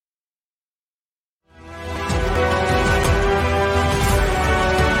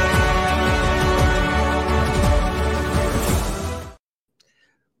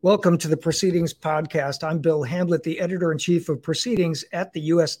Welcome to the Proceedings podcast. I'm Bill Hamblet, the editor-in-chief of Proceedings at the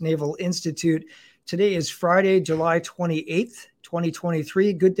U.S. Naval Institute. Today is Friday, July 28th,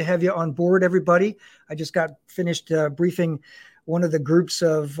 2023. Good to have you on board, everybody. I just got finished briefing one of the groups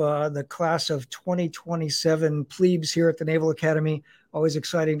of the class of 2027 plebes here at the Naval Academy. Always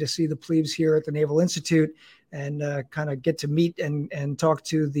exciting to see the plebes here at the Naval Institute and kind of get to meet and talk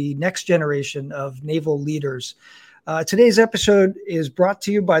to the next generation of naval leaders. Today's episode is brought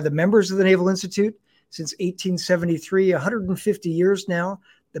to you by the members of the Naval Institute. Since 1873, 150 years now,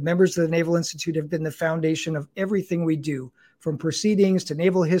 the members of the Naval Institute have been the foundation of everything we do, from proceedings to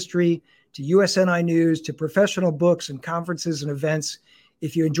naval history, to USNI news, to professional books and conferences and events.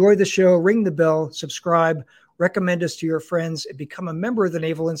 If you enjoy the show, ring the bell, subscribe, recommend us to your friends, and become a member of the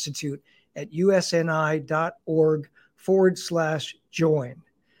Naval Institute at usni.org/join.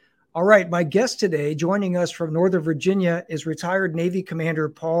 All right, my guest today, joining us from Northern Virginia, is retired Navy Commander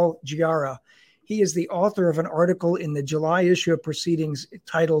Paul Giarra. He is the author of an article in the July issue of Proceedings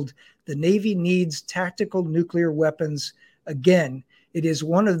titled, "The Navy Needs Tactical Nuclear Weapons Again." It is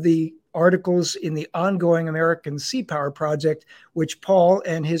one of the articles in the ongoing American Sea Power Project, which Paul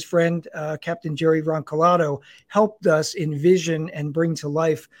and his friend, Captain Jerry Roncolato, helped us envision and bring to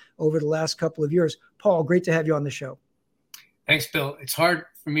life over the last couple of years. Paul, great to have you on the show. Thanks, Bill. It's hard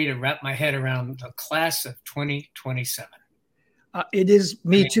for me to wrap my head around the class of 2027. It is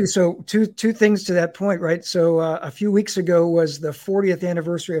me too. So two things to that point, right? So a few weeks ago was the 40th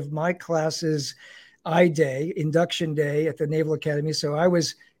anniversary of my class's I-Day, induction day at the Naval Academy. So I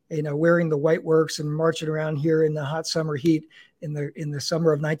was, wearing the white works and marching around here in the hot summer heat in the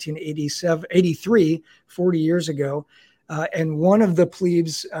summer of 1983, 40 years ago. And one of the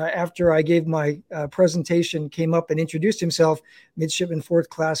plebes, after I gave my presentation, came up and introduced himself, Midshipman 4th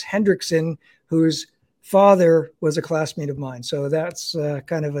Class Hendrickson, whose father was a classmate of mine. So that's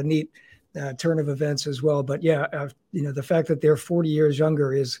kind of a neat turn of events as well. But yeah, the fact that they're 40 years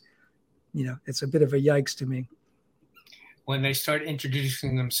younger is, it's a bit of a yikes to me. When they start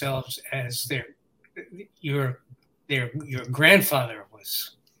introducing themselves as your grandfather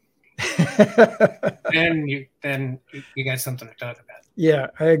was, then you got something to talk about. Yeah,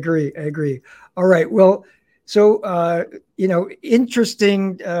 I agree. All right. Well, so,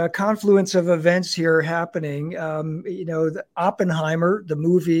 interesting confluence of events here happening. The Oppenheimer, the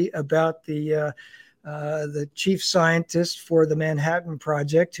movie about the chief scientist for the Manhattan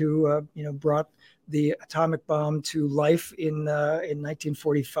Project, who, brought the atomic bomb to life in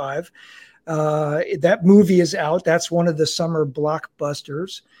 1945. That movie is out. That's one of the summer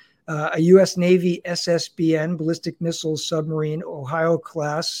blockbusters. A U.S. Navy SSBN, ballistic missile submarine, Ohio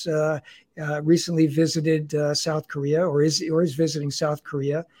class, recently visited South Korea or is visiting South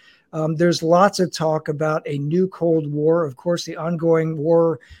Korea. There's lots of talk about a new Cold War. Of course, the ongoing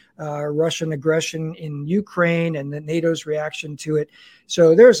war, Russian aggression in Ukraine and the NATO's reaction to it.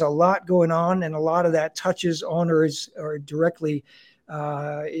 So there's a lot going on, and a lot of that touches on or directly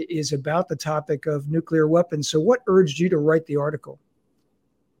is about the topic of nuclear weapons. So what urged you to write the article?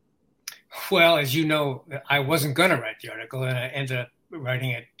 Well, as you know, I wasn't going to write the article, and I ended up writing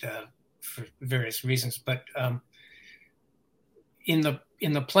it for various reasons. But in the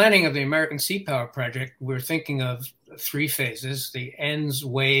planning of the American Sea Power Project, we're thinking of three phases: the ends,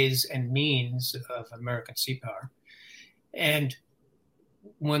 ways, and means of American sea power. And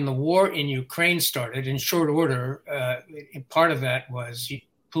when the war in Ukraine started, in short order, part of that was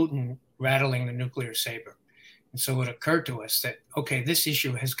Putin rattling the nuclear saber. And so it occurred to us that, okay, this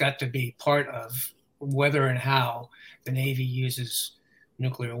issue has got to be part of whether and how the Navy uses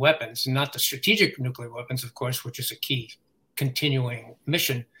nuclear weapons, and not the strategic nuclear weapons, of course, which is a key continuing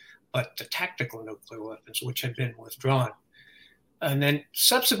mission, but the tactical nuclear weapons, which had been withdrawn. And then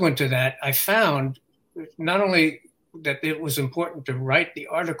subsequent to that, I found not only that it was important to write the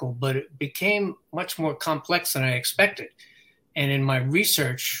article, but it became much more complex than I expected. And in my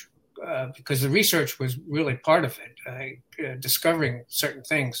research, because the research was really part of it, discovering certain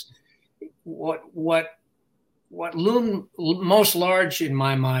things. What loomed most large in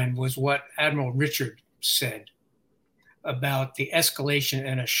my mind was what Admiral Richard said about the escalation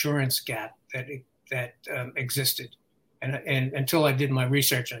and assurance gap that existed. And until I did my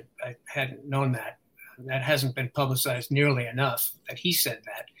research, I hadn't known that. That hasn't been publicized nearly enough that he said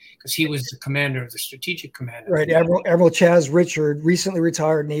that, because he was the commander of the Strategic Command. Right. Admiral Chaz Richard, recently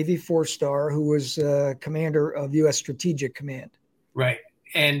retired Navy 4-star, who was commander of U.S. Strategic Command. Right.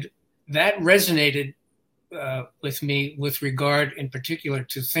 And that resonated with me with regard in particular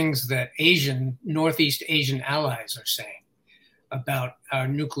to things that Northeast Asian allies are saying about our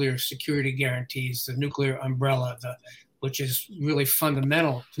nuclear security guarantees, the nuclear umbrella, which is really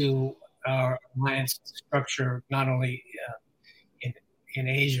fundamental to our alliance structure, not only in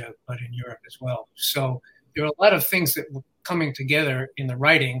Asia, but in Europe as well. So there are a lot of things that were coming together in the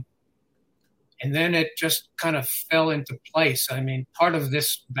writing, and then it just kind of fell into place. I mean, part of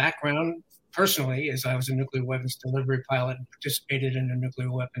this background, personally, is I was a nuclear weapons delivery pilot and participated in a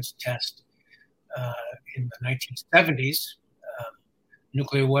nuclear weapons test in the 1970s.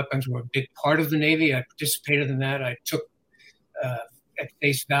 Nuclear weapons were a big part of the Navy. I participated in that. I took at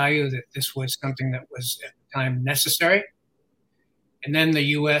face value that this was something that was at the time necessary. And then the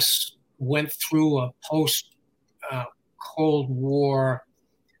U.S. went through a post-Cold War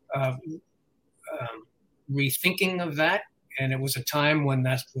rethinking of that. And it was a time when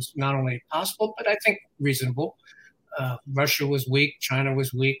that was not only possible, but I think reasonable. Russia was weak. China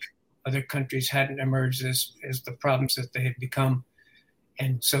was weak. Other countries hadn't emerged as the problems that they had become.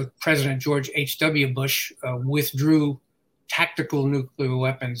 And so President George H.W. Bush withdrew tactical nuclear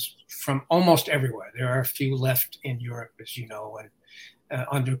weapons from almost everywhere. There are a few left in Europe, as you know, and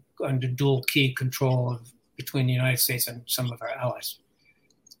under dual key control between the United States and some of our allies.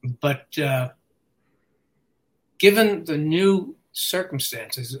 But given the new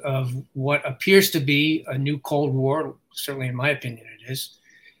circumstances of what appears to be a new Cold War, certainly in my opinion it is,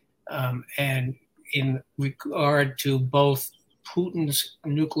 and in regard to both Putin's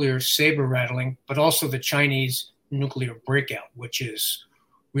nuclear saber rattling, but also the Chinese nuclear breakout, which is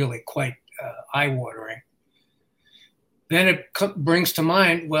really quite eye-watering. Then it brings to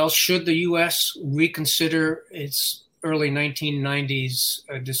mind, well, should the U.S. reconsider its early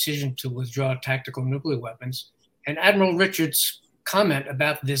 1990s decision to withdraw tactical nuclear weapons? And Admiral Richards' comment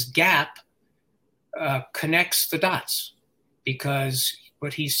about this gap connects the dots, because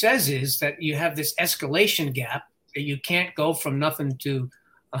what he says is that you have this escalation gap that you can't go from nothing to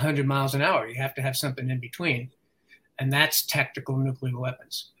 100 miles an hour. You have to have something in between, and that's tactical nuclear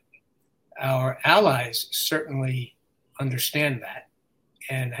weapons. Our allies certainly understand that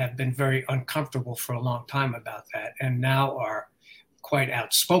and have been very uncomfortable for a long time about that, and now are quite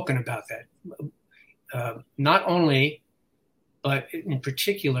outspoken about that. Not only, but in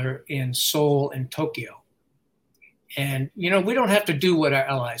particular in Seoul and Tokyo. And, we don't have to do what our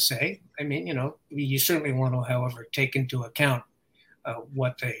allies say. I mean, you certainly want to, however, take into account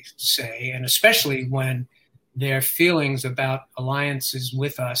what they say, and especially when their feelings about alliances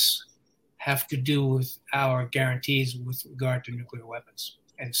with us have to do with our guarantees with regard to nuclear weapons.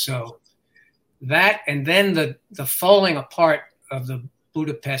 And so that, and then the falling apart of the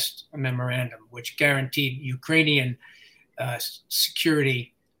Budapest Memorandum, which guaranteed Ukrainian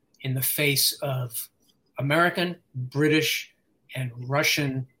security in the face of American, British, and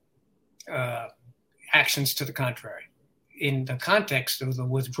Russian actions to the contrary, in the context of the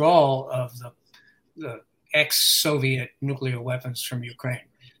withdrawal of the ex-Soviet nuclear weapons from Ukraine.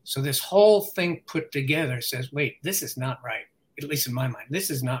 So this whole thing put together says, wait, this is not right. At least in my mind, this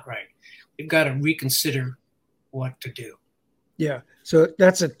is not right. We've got to reconsider what to do. Yeah. So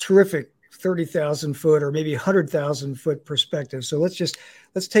that's a terrific 30,000 foot or maybe 100,000 foot perspective. So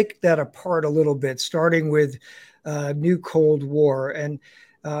let's take that apart a little bit, starting with new Cold War. And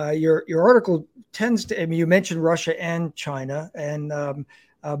your article tends to, I mean, you mentioned Russia and China, and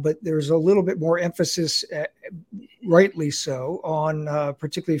but there's a little bit more emphasis, rightly so, on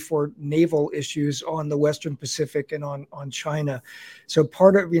particularly for naval issues on the Western Pacific and on China. So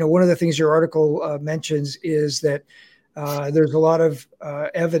part of, one of the things your article mentions is that there's a lot of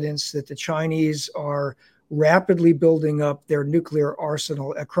evidence that the Chinese are rapidly building up their nuclear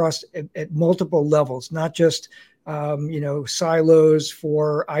arsenal across at multiple levels, not just silos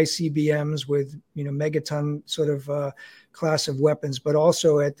for ICBMs with megaton sort of class of weapons, but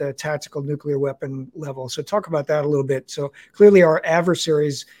also at the tactical nuclear weapon level. So talk about that a little bit. So clearly, our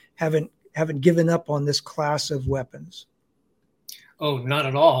adversaries haven't given up on this class of weapons. Oh, not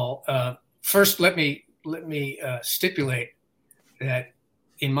at all. First, let me stipulate that,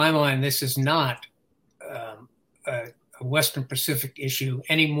 in my mind, this is not a Western Pacific issue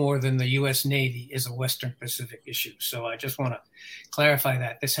any more than the U.S. Navy is a Western Pacific issue. So I just want to clarify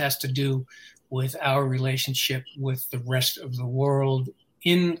that. This has to do with our relationship with the rest of the world,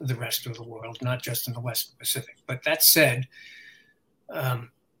 in the rest of the world, not just in the Western Pacific. But that said, there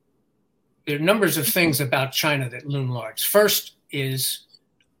are numbers of things about China that loom large. First is,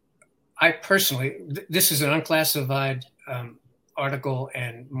 I personally, this is an unclassified article,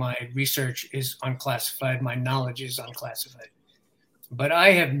 and my research is unclassified. My knowledge is unclassified. But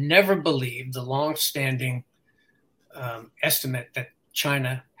I have never believed the long-standing estimate that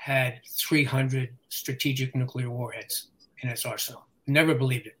China had 300 strategic nuclear warheads in its arsenal. Never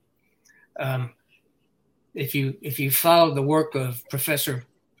believed it. if you follow the work of Professor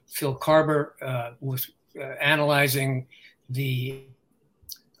Phil Carver with analyzing the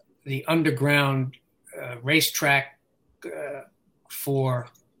underground racetrack for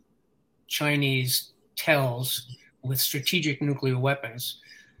Chinese tells with strategic nuclear weapons,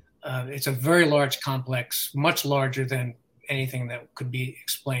 it's a very large complex, much larger than anything that could be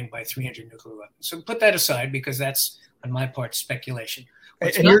explained by 300 nuclear weapons. So put that aside, because that's, on my part, speculation.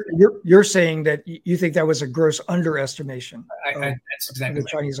 And you're saying that you think that was a gross underestimation that's exactly of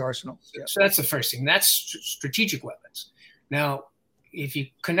the Chinese arsenal. So that's the first thing. That's strategic weapons. Now, if you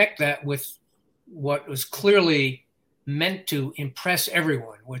connect that with what was clearly meant to impress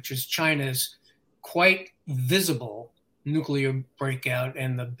everyone, which is China's quite visible nuclear breakout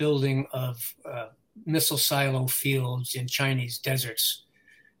and the building of missile silo fields in Chinese deserts,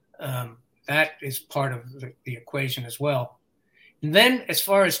 that is part of the equation as well. And then, as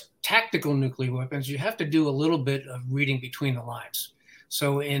far as tactical nuclear weapons, you have to do a little bit of reading between the lines.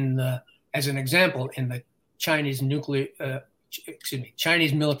 So, as an example, in the Chinese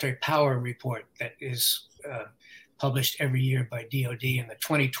Chinese military power report that is published every year by DoD, in the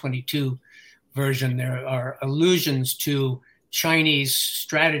 2022 version, there are allusions to Chinese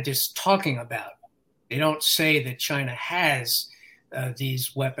strategists talking about. They don't say that China has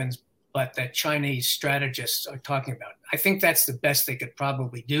these weapons, but that Chinese strategists are talking about. I think that's the best they could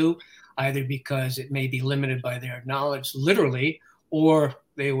probably do, either because it may be limited by their knowledge literally, or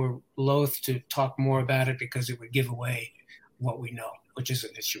they were loath to talk more about it because it would give away what we know, which is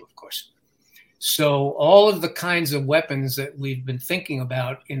an issue, of course. So all of the kinds of weapons that we've been thinking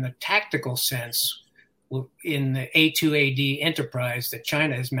about in the tactical sense in the A2AD enterprise that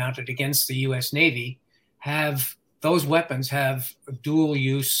China has mounted against the U.S. Navy those weapons have dual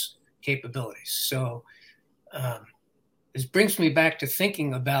use capabilities. So this brings me back to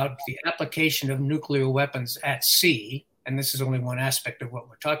thinking about the application of nuclear weapons at sea, and this is only one aspect of what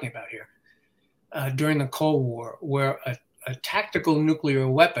we're talking about here, during the Cold War, where a tactical nuclear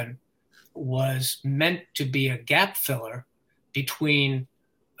weapon was meant to be a gap filler between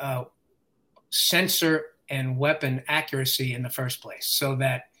sensor and weapon accuracy in the first place, so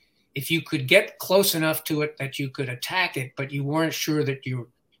that if you could get close enough to it that you could attack it, but you weren't sure that your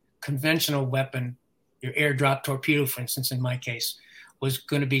conventional weapon, your airdrop torpedo, for instance, in my case, was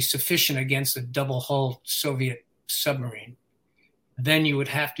going to be sufficient against a double-hulled Soviet submarine, then you would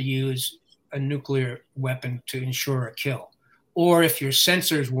have to use a nuclear weapon to ensure a kill. Or if your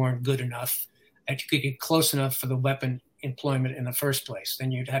sensors weren't good enough that you could get close enough for the weapon employment in the first place,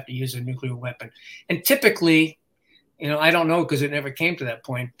 then you'd have to use a nuclear weapon. And typically, I don't know because it never came to that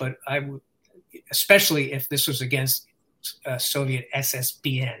point, but I would, especially if this was against Soviet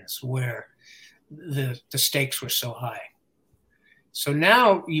SSBNs where the stakes were so high. So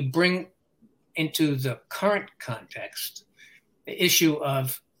now you bring into the current context the issue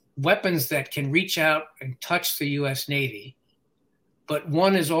of weapons that can reach out and touch the U.S. Navy, but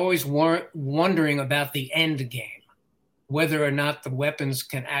one is always wondering about the end game, whether or not the weapons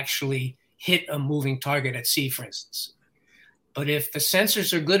can actually hit a moving target at sea, for instance. But if the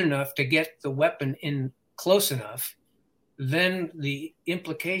sensors are good enough to get the weapon in close enough, then the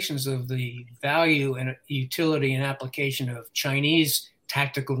implications of the value and utility and application of Chinese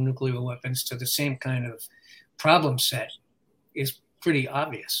tactical nuclear weapons to the same kind of problem set is pretty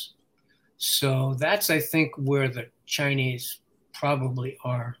obvious. So that's, I think, where the Chinese probably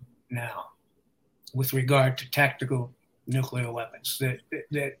are now with regard to tactical nuclear weapons,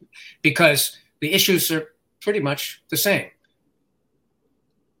 because the issues are pretty much the same.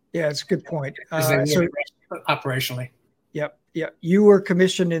 Yeah, it's a good point. Operationally. Yep. Yeah. You were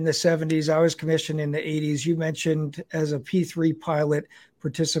commissioned in the 70s. I was commissioned in the 80s. You mentioned as a P3 pilot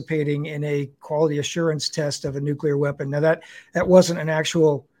participating in a quality assurance test of a nuclear weapon. Now that wasn't an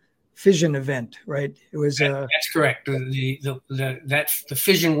actual fission event, right? It was. That's correct. The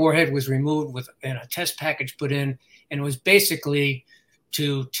fission warhead was removed and a test package put in, and it was basically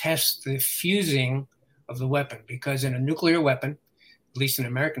to test the fusing of the weapon, because in a nuclear weapon, at least in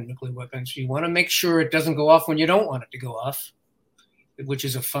American nuclear weapons, you want to make sure it doesn't go off when you don't want it to go off, which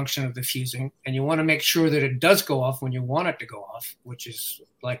is a function of the fusing. And you want to make sure that it does go off when you want it to go off, which is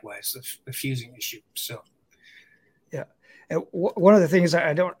likewise the fusing issue. So, yeah. And one of the things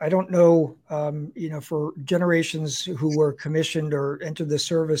I don't know, for generations who were commissioned or entered the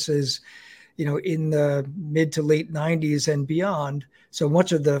services, in the mid to late 90s and beyond, so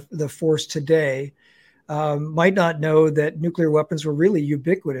much of the force today, might not know that nuclear weapons were really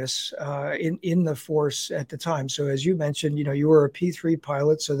ubiquitous in the force at the time. So as you mentioned, you were a P3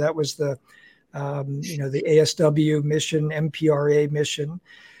 pilot, so that was the ASW mission, MPRA mission.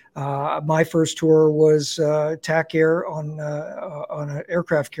 My first tour was TAC Air on an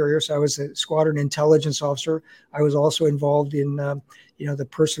aircraft carrier, so I was a squadron intelligence officer. I was also involved in the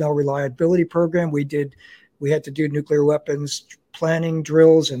personnel reliability program. We had to do nuclear weapons planning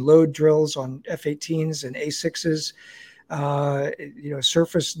drills and load drills on F-18s and A-6s.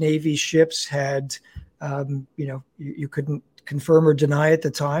 Surface Navy ships had, you couldn't confirm or deny at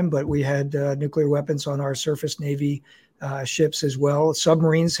the time, but we had nuclear weapons on our surface Navy ships as well.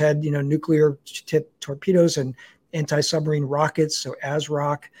 Submarines had, nuclear tipped torpedoes and anti-submarine rockets, so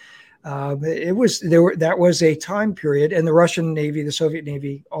ASROC. That was a time period, and the Russian Navy, the Soviet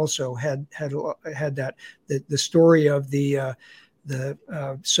Navy, also had that. The story of the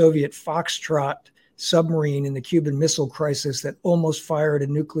Soviet Foxtrot submarine in the Cuban Missile Crisis that almost fired a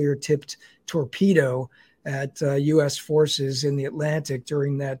nuclear-tipped torpedo at U.S. forces in the Atlantic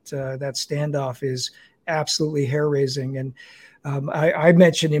during that standoff is absolutely hair-raising. And I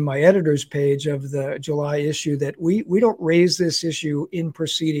mentioned in my editor's page of the July issue that we don't raise this issue in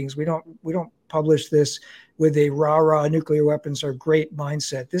proceedings. We don't publish this with a rah-rah nuclear weapons are great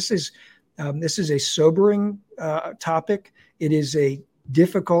mindset. This is a sobering topic. It is a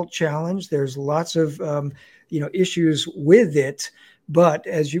difficult challenge. There's lots of issues with it. But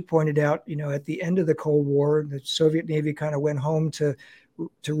as you pointed out, at the end of the Cold War, the Soviet Navy kind of went home to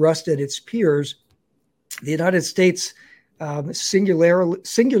rust at its peers. The United States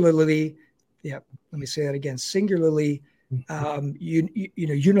singularly, let me say that again, singularly,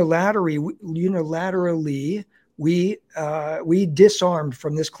 unilaterally, we disarmed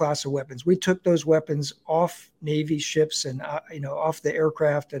from this class of weapons. We took those weapons off Navy ships and off the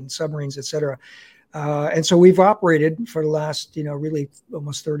aircraft and submarines, et cetera. And so we've operated for the last, really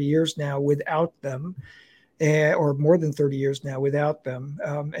almost 30 years now without them, or more than 30 years now without them.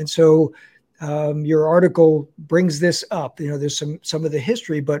 And so your article brings this up. There's some of the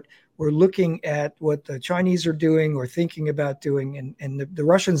history, but we're looking at what the Chinese are doing or thinking about doing. And the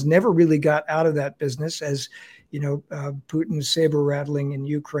Russians never really got out of that business, as Putin's saber rattling in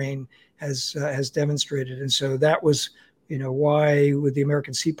Ukraine has demonstrated. And so that was why with the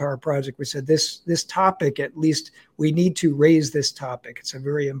American Sea Power Project, we said this topic, at least we need to raise this topic. It's a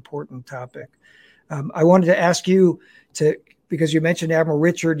very important topic. I wanted to ask you because you mentioned Admiral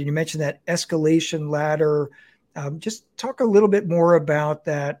Richard and you mentioned that escalation ladder. Just talk a little bit more about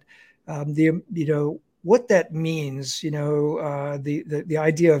that. What that means. The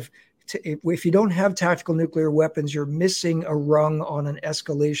idea of if you don't have tactical nuclear weapons, you're missing a rung on an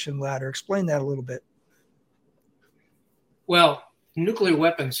escalation ladder. Explain that a little bit. Well, nuclear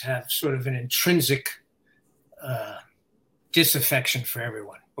weapons have sort of an intrinsic disaffection for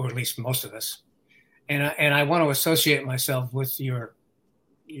everyone, or at least most of us. And I want to associate myself with your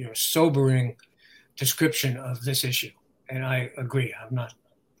sobering description of this issue. And I agree. I'm not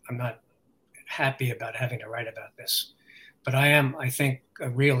happy about having to write about this, but I am, I think, a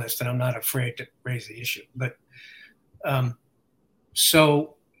realist, and I'm not afraid to raise the issue. But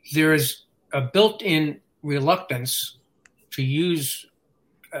so there is a built-in reluctance to use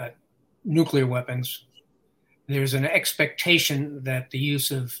nuclear weapons. There's an expectation that the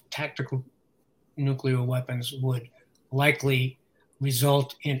use of tactical nuclear weapons would likely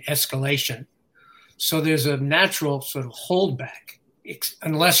result in escalation. So there's a natural sort of holdback,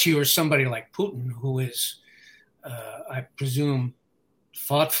 unless you are somebody like Putin, who is, I presume,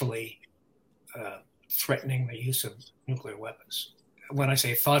 thoughtfully threatening the use of nuclear weapons. When I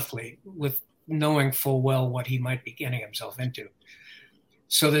say thoughtfully, with knowing full well what he might be getting himself into.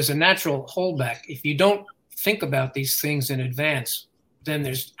 So there's a natural holdback. If you don't think about these things in advance, then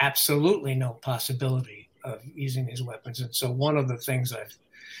there's absolutely no possibility of using these weapons. And so one of the things I've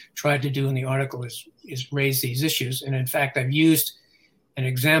tried to do in the article is raise these issues. And in fact, I've used an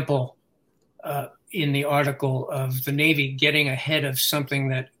example in the article of the Navy getting ahead of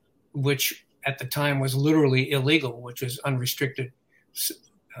something which at the time was literally illegal, which was unrestricted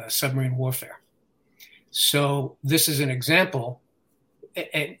submarine warfare. So this is an example,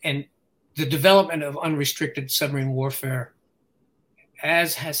 and the development of unrestricted submarine warfare,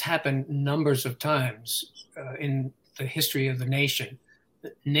 as has happened numbers of times in the history of the nation,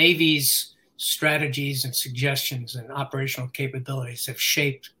 the Navy's strategies and suggestions and operational capabilities have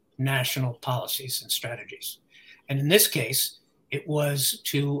shaped national policies and strategies. And in this case, it was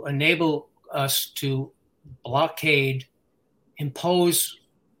to enable us to impose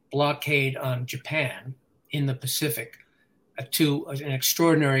blockade on Japan in the Pacific to an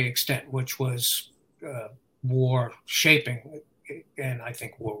extraordinary extent, which was war shaping and I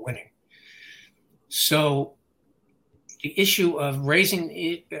think war winning. So the issue of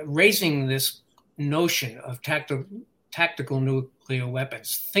raising this notion of tactical nuclear nuclear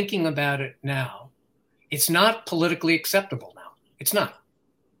weapons, thinking about it now, it's not politically acceptable now. It's not.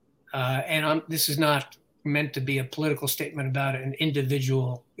 This is not meant to be a political statement about an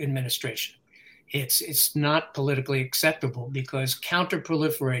individual administration. It's not politically acceptable because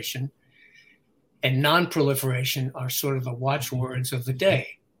counterproliferation and non-proliferation are sort of the watchwords of the day.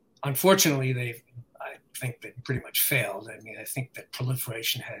 Unfortunately, I think they pretty much failed. I mean, I think that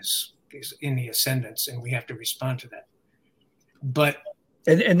proliferation is in the ascendance, and we have to respond to that. But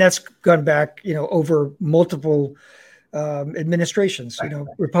and that's gone back, over multiple administrations,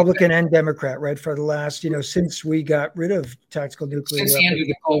 Republican and Democrat, right? For the last, since we got rid of tactical nuclear weapons, the end of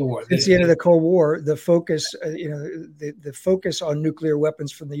the Cold War. Since the end of the Cold War, the focus, the focus on nuclear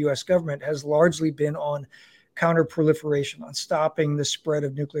weapons from the U.S. government has largely been on counterproliferation, on stopping the spread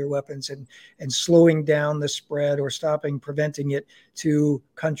of nuclear weapons and slowing down the spread or preventing it to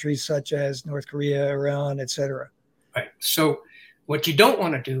countries such as North Korea, Iran, et cetera. Right. So what you don't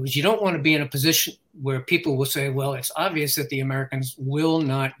want to do is you don't want to be in a position where people will say, well, it's obvious that the Americans will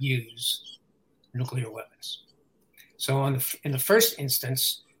not use nuclear weapons. So in the first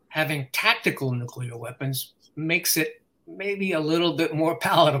instance, having tactical nuclear weapons makes it maybe a little bit more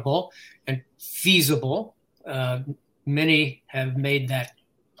palatable and feasible. Many have made that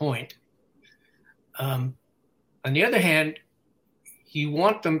point. On the other hand, you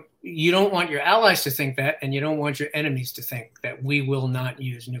don't want your allies to think that, and you don't want your enemies to think that we will not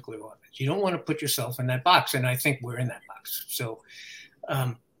use nuclear weapons. You don't want to put yourself in that box, and I think we're in that box. So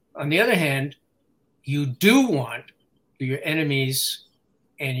on the other hand, you do want your enemies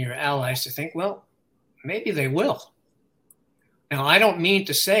and your allies to think, well, maybe they will. Now, I don't mean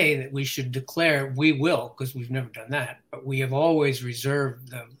to say that we should declare we will, because we've never done that, but we have always reserved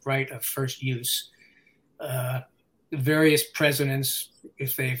the right of first use. Various presidents,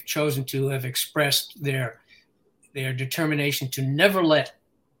 if they've chosen to, have expressed their determination to never let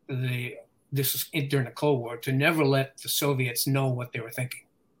this was during the Cold War, to never let the Soviets know what they were thinking.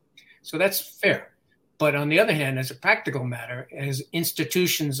 So that's fair. But on the other hand, as a practical matter, as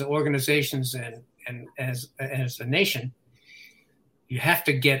institutions, organizations, and as a nation, you have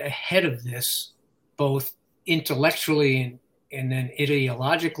to get ahead of this, both intellectually and then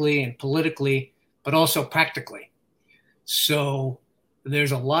ideologically and politically, but also practically. So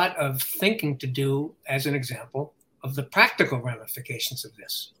there's a lot of thinking to do, as an example, of the practical ramifications of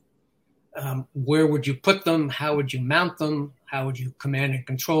this. Where would you put them? How would you mount them? How would you command and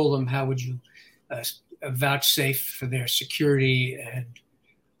control them? How would you vouchsafe for their security, and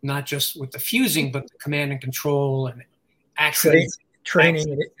not just with the fusing, but the command and control and access, training,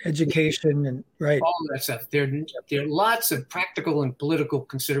 and education, and right, all that stuff. There are lots of practical and political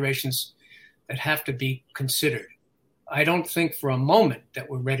considerations that have to be considered. I don't think for a moment that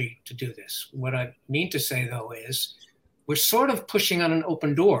we're ready to do this. What I mean to say, though, is we're sort of pushing on an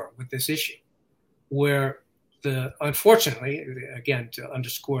open door with this issue, where unfortunately, again, to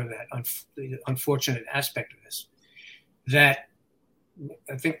underscore that the unfortunate aspect of this, that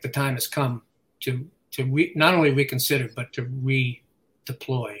I think the time has come to not only reconsider, but to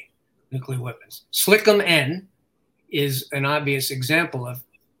redeploy nuclear weapons. Slickum N is an obvious example of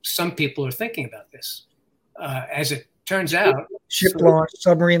some people are thinking about this. As it turns out, launched,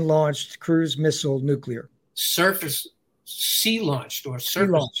 submarine launched, cruise missile, nuclear, surface sea launched, or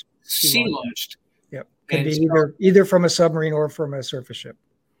surface sea launched. Yep, can be either from a submarine or from a surface ship.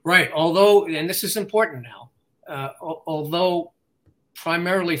 Right. Although, and this is important now, although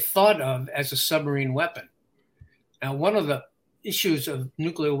primarily thought of as a submarine weapon. Now, one of the issues of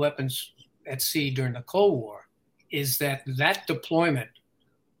nuclear weapons at sea during the Cold War is that deployment,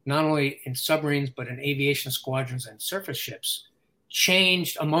 not only in submarines, but in aviation squadrons and surface ships,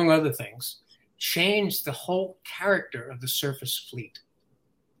 changed, among other things, changed the whole character of the surface fleet.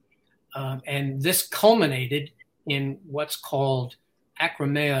 And this culminated in what's called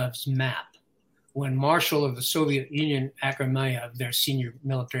Akhramayev's map. When Marshal of the Soviet Union, Akhrameyev, their senior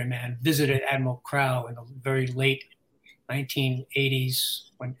military man, visited Admiral Crowe in the very late 1980s,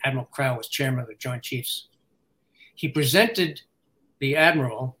 when Admiral Crowe was chairman of the Joint Chiefs, he presented the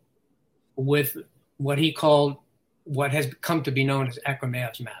admiral with what he called, what has come to be known as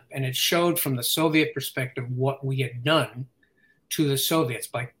Akhramayev's map. And it showed from the Soviet perspective what we had done to the Soviets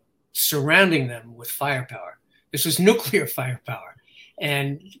by surrounding them with firepower. This was nuclear firepower.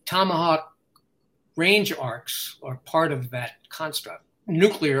 And Tomahawk range arcs are part of that construct,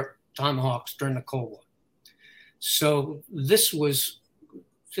 nuclear Tomahawks during the Cold War. So this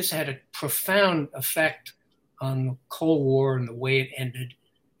had a profound effect on the Cold War and the way it ended,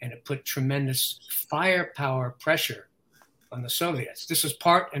 and it put tremendous firepower pressure on the Soviets. This was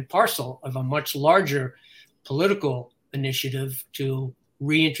part and parcel of a much larger political initiative to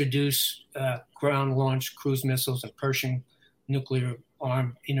reintroduce ground-launched cruise missiles and Pershing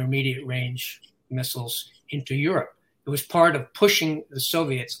nuclear-armed intermediate-range missiles into Europe. It was part of pushing the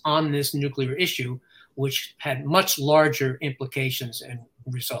Soviets on this nuclear issue, which had much larger implications and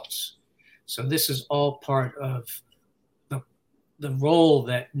results. So this is all part of the role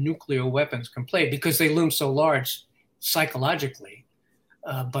that nuclear weapons can play, because they loom so large psychologically,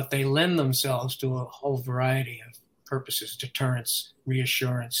 but they lend themselves to a whole variety of purposes: deterrence,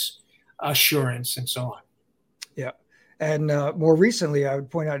 reassurance, assurance, and so on. Yeah. And more recently, I would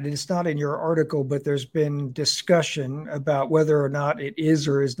point out, it's not in your article, but there's been discussion about whether or not it is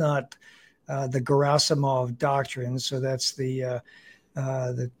or is not the Gerasimov doctrine. So that's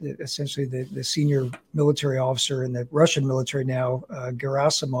essentially the senior military officer in the Russian military now,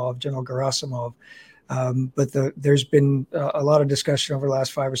 Gerasimov, General Gerasimov. But there's been a lot of discussion over the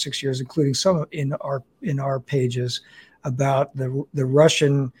last 5 or 6 years, including some in our pages, about the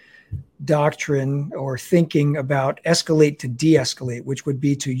Russian doctrine or thinking about escalate to de-escalate, which would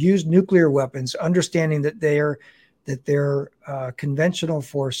be to use nuclear weapons, understanding that their conventional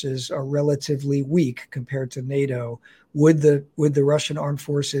forces are relatively weak compared to NATO. Would the Russian armed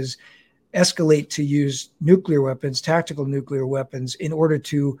forces escalate to use nuclear weapons, tactical nuclear weapons, in order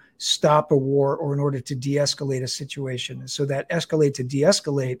to stop a war or in order to de-escalate a situation? So that escalate to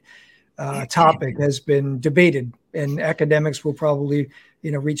de-escalate topic has been debated, and academics will probably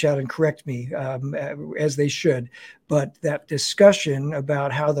reach out and correct me, as they should. But that discussion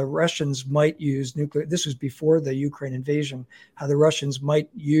about how the Russians might use nuclear, this was before the Ukraine invasion, how the Russians might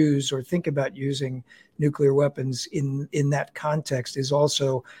use or think about using nuclear weapons in that context is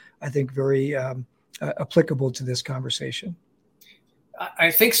also, I think, very applicable to this conversation.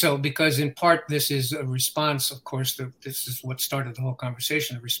 I think so, because in part this is a response, of course, this is what started the whole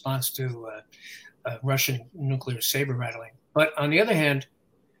conversation, a response to Russian nuclear saber rattling. But on the other hand,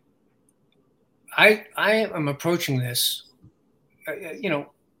 I am approaching this,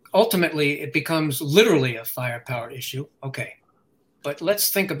 ultimately it becomes literally a firepower issue. Okay, but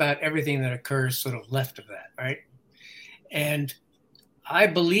let's think about everything that occurs sort of left of that, right? And I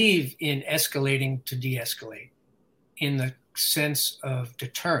believe in escalating to de-escalate in the sense of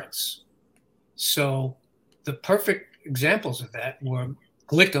deterrence. So the perfect examples of that were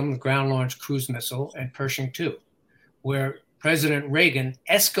Glickam, the ground-launched cruise missile, and Pershing II, where President Reagan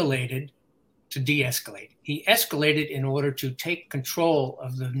escalated to de-escalate. He escalated in order to take control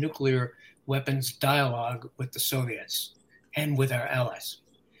of the nuclear weapons dialogue with the Soviets and with our allies.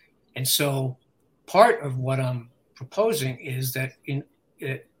 And so part of what I'm proposing is that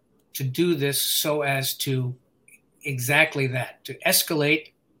to do this so as to exactly that, to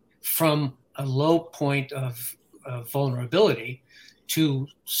escalate from a low point of vulnerability to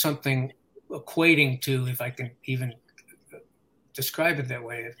something equating to, if I can even describe it that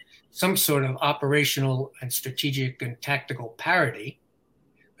way, some sort of operational and strategic and tactical parity.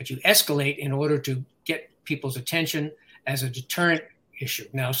 But you escalate in order to get people's attention as a deterrent issue.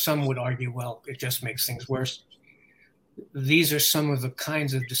 Now, some would argue, well, it just makes things worse. These are some of the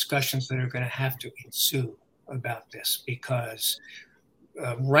kinds of discussions that are going to have to ensue about this, because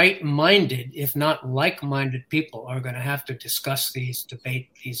right-minded, if not like-minded people are going to have to discuss these, debate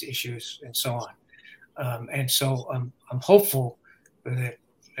these issues, and so on. And so I'm hopeful that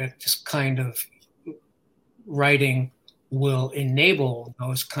this kind of writing will enable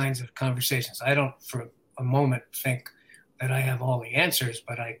those kinds of conversations. I don't for a moment think that I have all the answers,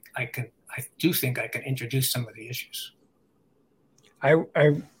 but I do think I can introduce some of the issues.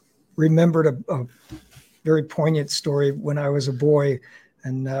 I remembered a very poignant story when I was a boy,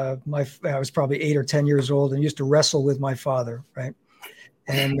 and I was probably 8 or 10 years old, and used to wrestle with my father, right?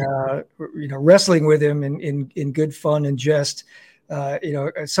 And wrestling with him in good fun and jest.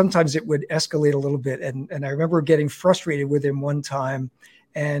 Sometimes it would escalate a little bit, and I remember getting frustrated with him one time,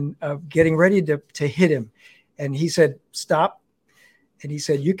 and getting ready to hit him, and he said, "Stop," and he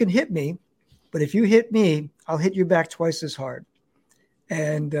said, "You can hit me, but if you hit me, I'll hit you back twice as hard."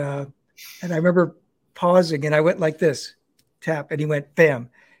 And I remember pausing, and I went like this, tap, and he went bam,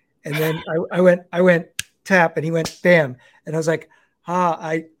 and then I went tap, and he went bam, and I was like,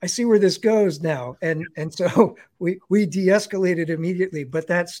 I see where this goes now, and so we de-escalated immediately. But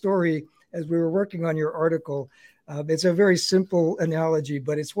that story, as we were working on your article, it's a very simple analogy,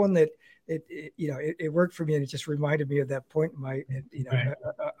 but it's one that it worked for me, and it just reminded me of that point in my Right.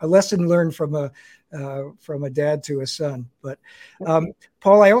 a lesson learned from a dad to a son. But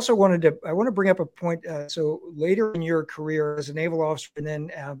Paul, I want to bring up a point. So later in your career as a naval officer, and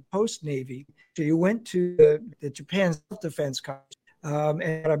then post Navy, so you went to the Japan Self-Defense College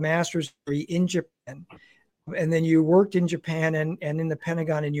and got a master's degree in Japan. and then you worked in Japan and in the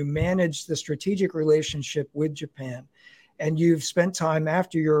Pentagon, and you managed the strategic relationship with Japan. And you've spent time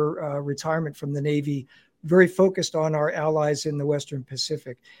after your retirement from the Navy very focused on our allies in the Western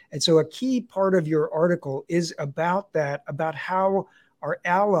Pacific. And so a key part of your article is about that, about how our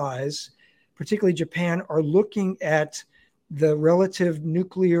allies, particularly Japan, are looking at the relative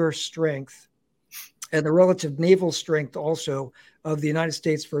nuclear strength and the relative naval strength also of the United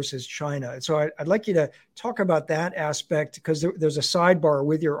States versus China. And so I'd like you to talk about that aspect, because there's a sidebar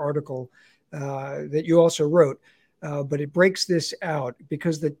with your article that you also wrote, but it breaks this out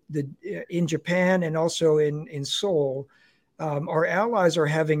because in Japan and also in Seoul, our allies are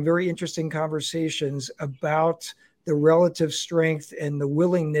having very interesting conversations about the relative strength and the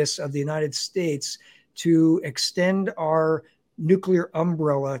willingness of the United States to extend our nuclear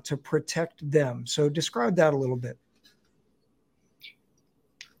umbrella to protect them. So describe that a little bit.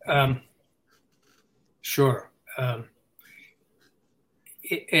 Sure.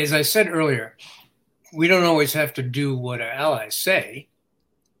 As I said earlier, we don't always have to do what our allies say,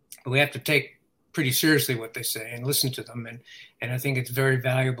 but we have to take pretty seriously what they say and listen to them. And I think it's very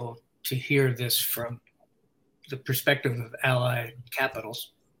valuable to hear this from the perspective of allied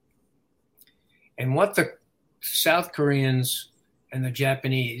capitals. And what the South Koreans and the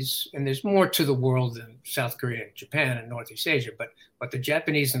Japanese, and there's more to the world than South Korea and Japan and Northeast Asia, but what the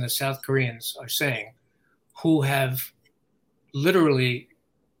Japanese and the South Koreans are saying, who have literally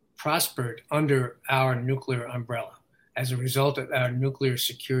prospered under our nuclear umbrella as a result of our nuclear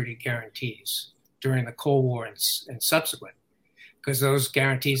security guarantees during the Cold War and subsequent, because those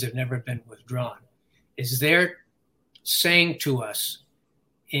guarantees have never been withdrawn, is they're saying to us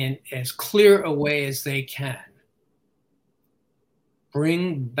in as clear a way as they can,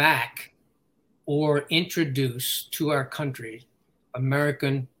 bring back or introduce to our country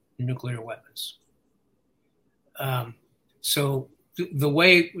American nuclear weapons. So the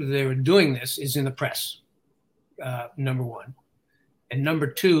way they're doing this is in the press, number one. And number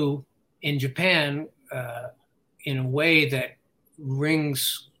two, in Japan, in a way that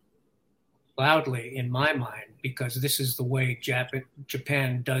rings loudly in my mind, because this is the way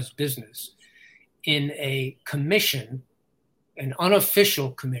Japan does business, in a commission, an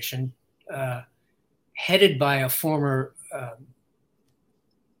unofficial commission, headed by a former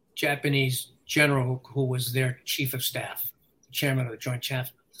Japanese general who was their chief of staff, chairman of the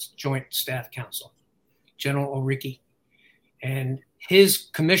Joint Staff Council, General Oriki. And his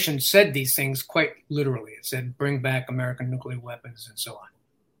commission said these things quite literally. It said, bring back American nuclear weapons and so on.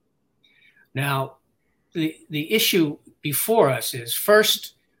 Now, the issue before us is,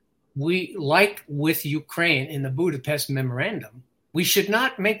 first, we, like with Ukraine in the Budapest Memorandum, we should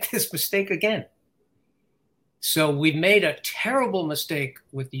not make this mistake again. So we've made a terrible mistake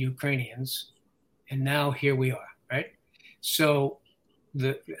with the Ukrainians, and now here we are, right? So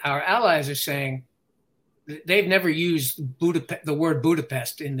our allies are saying, they've never used the word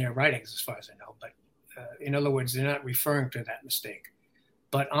Budapest in their writings, as far as I know, but in other words, they're not referring to that mistake.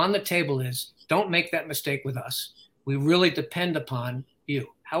 But on the table is, don't make that mistake with us. We really depend upon you.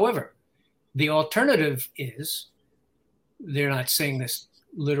 However, the alternative is, they're not saying this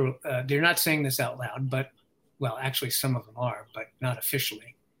they're not saying this out loud, but, well, actually some of them are, but not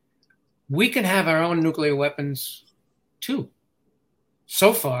officially. We can have our own nuclear weapons too.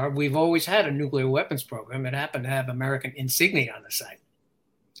 So far, we've always had a nuclear weapons program. It happened to have American insignia on the side,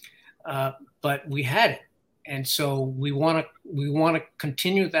 but we had it, and so we want to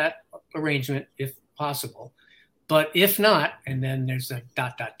continue that arrangement if possible. But if not, and then there's a ...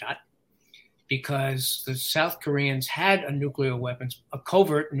 because the South Koreans had a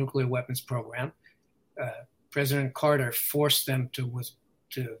covert nuclear weapons program. President Carter forced them to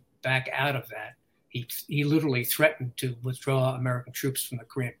back out of that. He literally threatened to withdraw American troops from the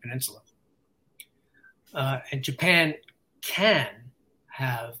Korean Peninsula. And Japan can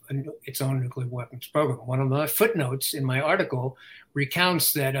have its own nuclear weapons program. One of the footnotes in my article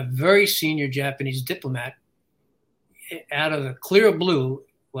recounts that a very senior Japanese diplomat, out of the clear blue,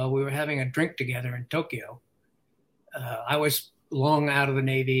 while we were having a drink together in Tokyo, I was long out of the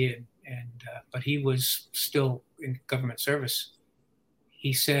Navy, but he was still in government service.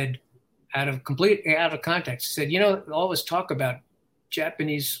 He said, out of context, he said, all this talk about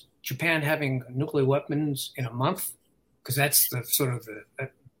Japan having nuclear weapons in a month, because that's the sort of the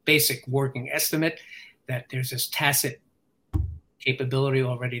basic working estimate, that there's this tacit capability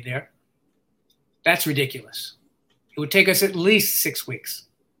already there. That's ridiculous. It would take us at least 6 weeks.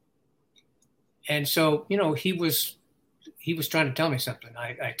 And so, he was trying to tell me something.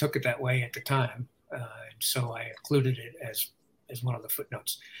 I took it that way at the time. So I included it as one of the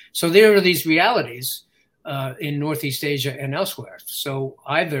footnotes. So there are these realities in Northeast Asia and elsewhere. So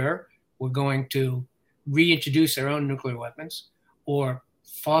either we're going to reintroduce our own nuclear weapons or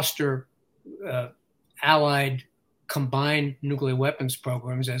foster allied combined nuclear weapons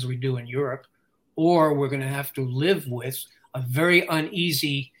programs as we do in Europe, or we're going to have to live with a very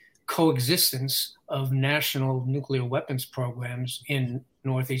uneasy coexistence of national nuclear weapons programs in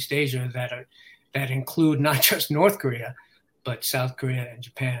Northeast Asia that include not just North Korea, but South Korea and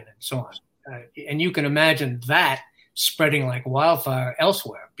Japan and so on. And you can imagine that spreading like wildfire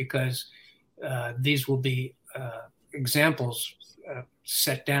elsewhere, because these will be examples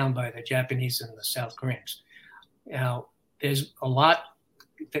set down by the Japanese and the South Koreans. Now, there's a lot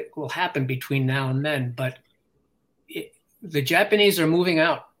that will happen between now and then, but the Japanese are moving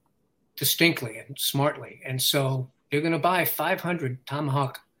out distinctly and smartly. And so they're going to buy 500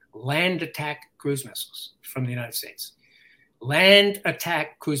 Tomahawk land attack cruise missiles from the United States. Land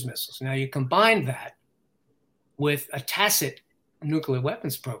attack cruise missiles. Now you combine that with a tacit nuclear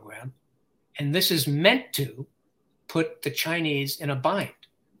weapons program, and this is meant to put the Chinese in a bind.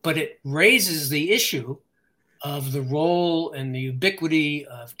 But it raises the issue of the role and the ubiquity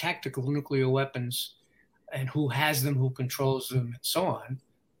of tactical nuclear weapons and who has them, who controls them, and so on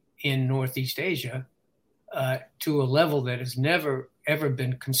in Northeast Asia to a level that has never, ever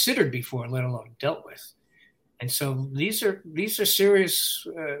been considered before, let alone dealt with. And so these are serious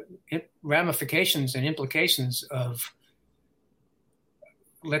ramifications and implications of,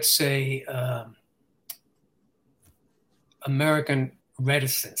 let's say, American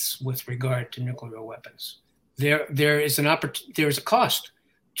reticence with regard to nuclear weapons. There is a cost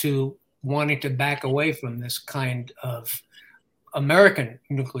to wanting to back away from this kind of American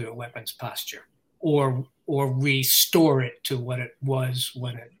nuclear weapons posture, or restore it to what it was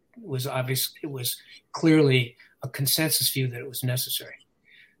when it was obvious. It was clearly a consensus view that it was necessary.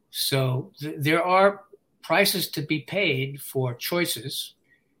 So there are prices to be paid for choices,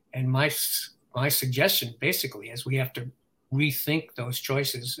 and my suggestion basically is we have to rethink those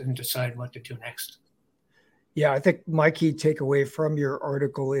choices and decide what to do next. Yeah, I think my key takeaway from your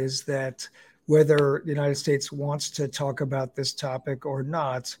article is that whether the United States wants to talk about this topic or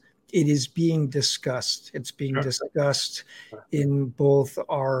not, it is being discussed. It's being discussed in both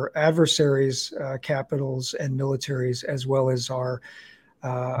our adversaries' capitals and militaries, as well as our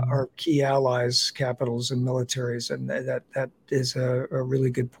key allies' capitals and militaries, and that is a really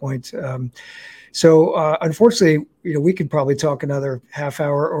good point. So unfortunately, we could probably talk another half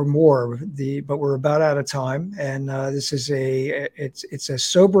hour or more, but we're about out of time. And this is it's a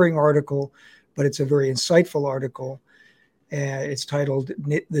sobering article, but it's a very insightful article. It's titled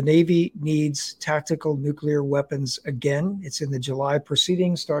 "The Navy Needs Tactical Nuclear Weapons Again." It's in the July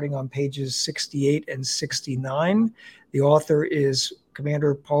Proceedings, starting on pages 68 and 69. The author is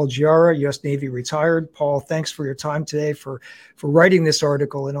Commander Paul Giarra, U.S. Navy retired. Paul, thanks for your time today, for writing this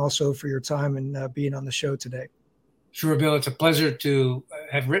article, and also for your time and being on the show today. Sure, Bill. It's a pleasure to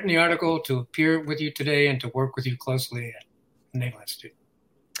have written the article, to appear with you today, and to work with you closely at the Naval Institute.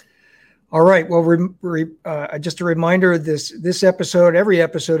 All right. Well, just a reminder, this episode, every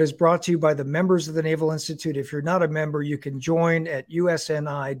episode is brought to you by the members of the Naval Institute. If you're not a member, you can join at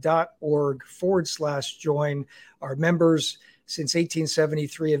usni.org/join. Our members since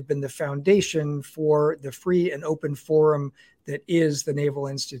 1873 have been the foundation for the free and open forum that is the Naval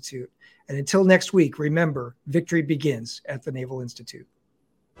Institute. And until next week, remember, victory begins at the Naval Institute.